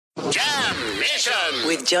Mission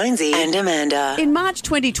with Jonesy and Amanda. In March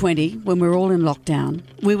 2020, when we were all in lockdown,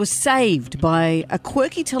 we were saved by a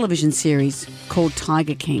quirky television series called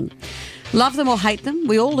Tiger King. Love them or hate them,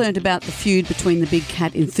 we all learned about the feud between the big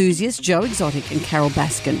cat enthusiasts Joe Exotic and Carole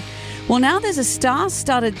Baskin. Well, now there's a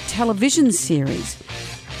star-studded television series,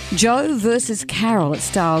 Joe versus Carole. It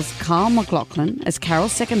stars Kyle MacLachlan as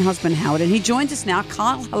Carole's second husband, Howard, and he joins us now.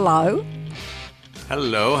 Kyle, hello.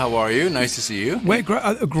 Hello, how are you? Nice to see you. We're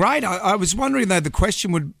great. I was wondering, though, the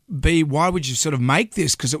question would be, why would you sort of make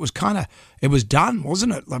this? Because it was done,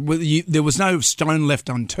 wasn't it? Like, there was no stone left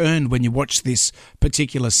unturned when you watched this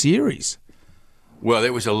particular series. Well,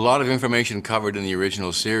 there was a lot of information covered in the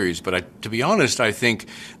original series, but to be honest, I think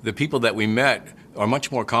the people that we met are much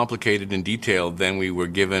more complicated and detailed than we were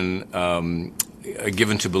given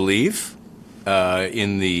to believe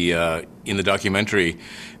in the documentary.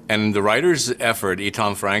 And the writer's effort,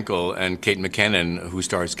 Tom Frankel and Kate McKinnon, who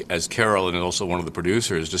stars as Carole and is also one of the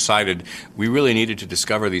producers, decided we really needed to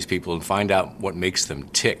discover these people and find out what makes them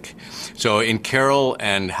tick. So in Carole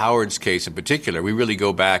and Howard's case in particular, we really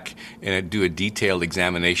go back and do a detailed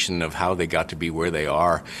examination of how they got to be where they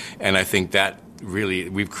are. And I think that really,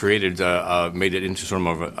 we've created, made it into sort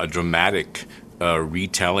of a dramatic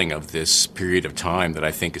retelling of this period of time that I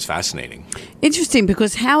think is fascinating. Interesting,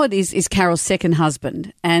 because Howard is Carole's second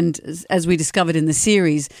husband, and as we discovered in the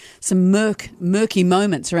series, some murky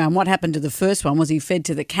moments around what happened to the first one. Was he fed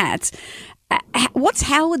to the cats? What's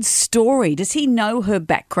Howard's story? Does he know her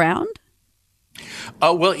background?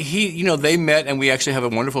 Well, they met, and we actually have a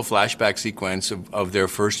wonderful flashback sequence of their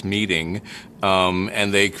first meeting,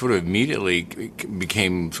 and they sort of immediately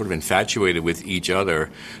became sort of infatuated with each other.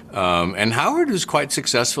 And Howard is quite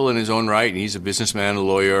successful in his own right. He's a businessman, a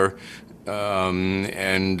lawyer,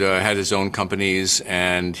 and had his own companies,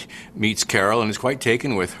 and meets Carole and is quite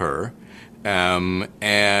taken with her.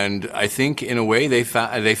 And I think in a way they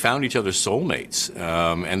found each other's soulmates,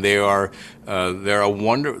 and they're a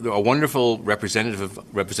wonderful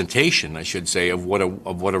representation, I should say, of what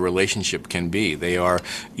a relationship can be. They are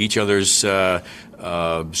each other's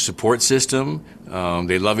support system.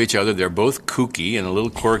 They love each other. They're both kooky and a little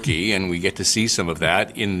quirky, and we get to see some of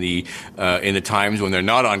that in the times when they're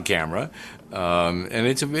not on camera. And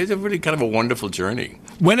it's a really kind of a wonderful journey.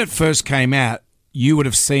 When it first came out, you would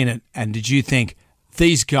have seen it, and did you think,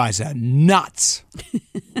 these guys are nuts?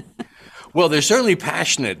 Well, they're certainly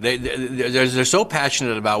passionate. They're so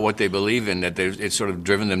passionate about what they believe in that it's sort of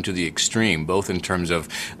driven them to the extreme, both in terms of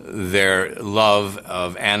their love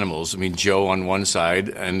of animals. I mean, Joe on one side,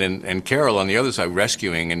 and Carole on the other side,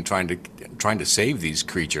 rescuing and trying to save these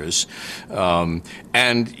creatures. And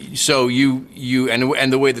so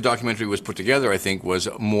and the way the documentary was put together, I think, was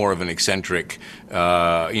more of an eccentric,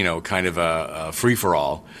 kind of a free for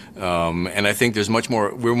all. And I think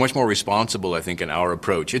we're much more responsible, I think, in our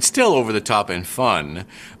approach. It's still over the top and fun,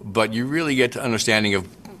 but you really get to understanding of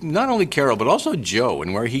not only Carole, but also Joe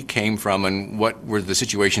and where he came from and what were the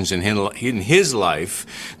situations in his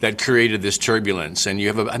life that created this turbulence. And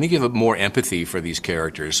I think you have more empathy for these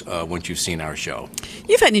characters once you've seen our show.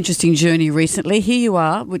 You've had an interesting journey recently. Here you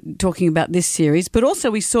are talking about this series, but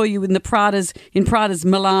also we saw you in Prada's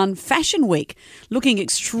Milan Fashion Week, looking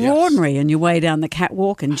extraordinary on your way down the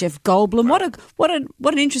catwalk, and Jeff Goldblum. What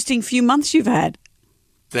an interesting few months you've had.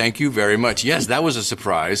 Thank you very much. Yes, that was a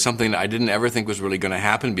surprise, something that I didn't ever think was really going to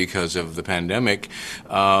happen because of the pandemic.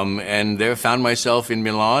 And there found myself in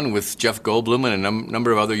Milan with Jeff Goldblum and a number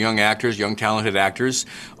of other young talented actors,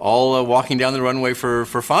 all walking down the runway for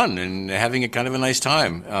fun and having a kind of a nice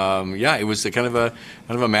time. It was a kind of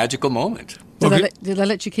a magical moment. Did they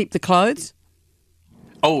let you keep the clothes?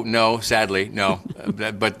 Oh, no, sadly, no.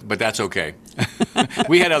 But that's okay.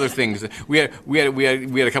 We had other things. We had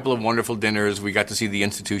a couple of wonderful dinners. We got to see the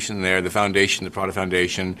institution there, the foundation, the Prada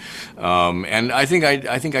Foundation, and I think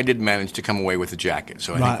I did manage to come away with a jacket.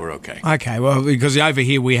 So I think we're okay. Okay, well, because over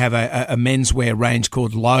here we have a menswear range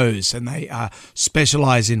called Lowe's, and they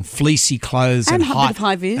specialise in fleecy clothes and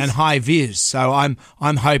high vis. So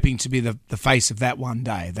I'm hoping to be the face of that one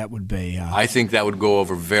day. That would be. I think that would go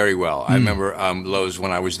over very well. I remember Lowe's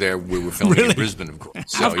when I was there. We were filming in Brisbane, of course.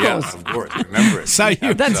 So of course. Remember it. So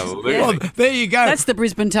well, there you go. That's the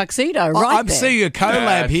Brisbane tuxedo, right? I'm seeing a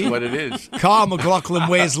collab here. That's what it is. Kyle MacLachlan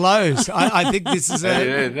wears Lowe's. I think this is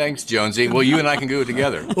thanks, Jonesy. Well, you and I can do it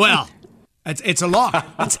together. Well, it's a lot.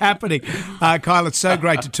 It's happening. Kyle, it's so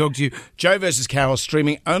great to talk to you. Joe versus Carole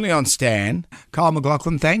streaming only on Stan. Kyle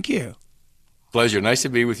MacLachlan, thank you. Pleasure. Nice to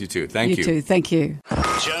be with you too. Thank you. You too. Thank you.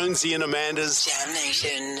 Jonesy and Amanda's Jam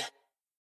Nation.